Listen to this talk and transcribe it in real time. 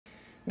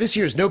This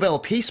year's Nobel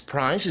Peace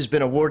Prize has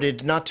been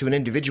awarded not to an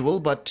individual,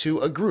 but to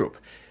a group.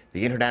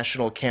 The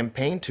International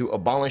Campaign to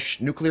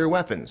Abolish Nuclear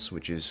Weapons,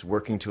 which is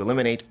working to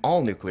eliminate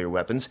all nuclear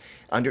weapons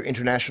under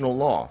international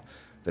law.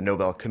 The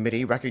Nobel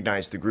Committee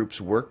recognized the group's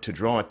work to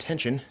draw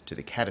attention to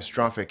the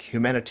catastrophic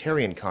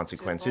humanitarian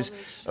consequences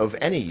of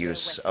any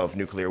use of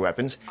nuclear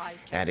weapons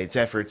and its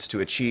efforts to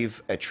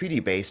achieve a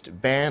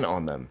treaty-based ban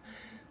on them.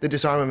 The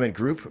disarmament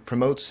group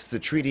promotes the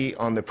Treaty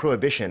on the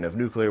Prohibition of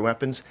Nuclear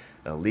Weapons,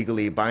 a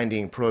legally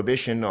binding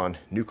prohibition on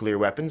nuclear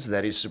weapons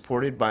that is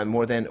supported by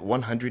more than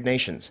 100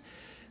 nations.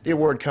 The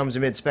award comes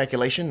amid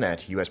speculation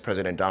that U.S.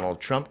 President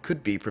Donald Trump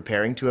could be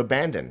preparing to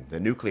abandon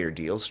the nuclear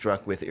deal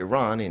struck with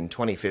Iran in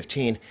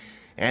 2015,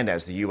 and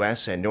as the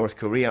U.S. and North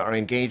Korea are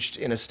engaged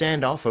in a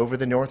standoff over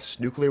the North's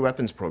nuclear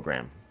weapons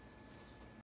program.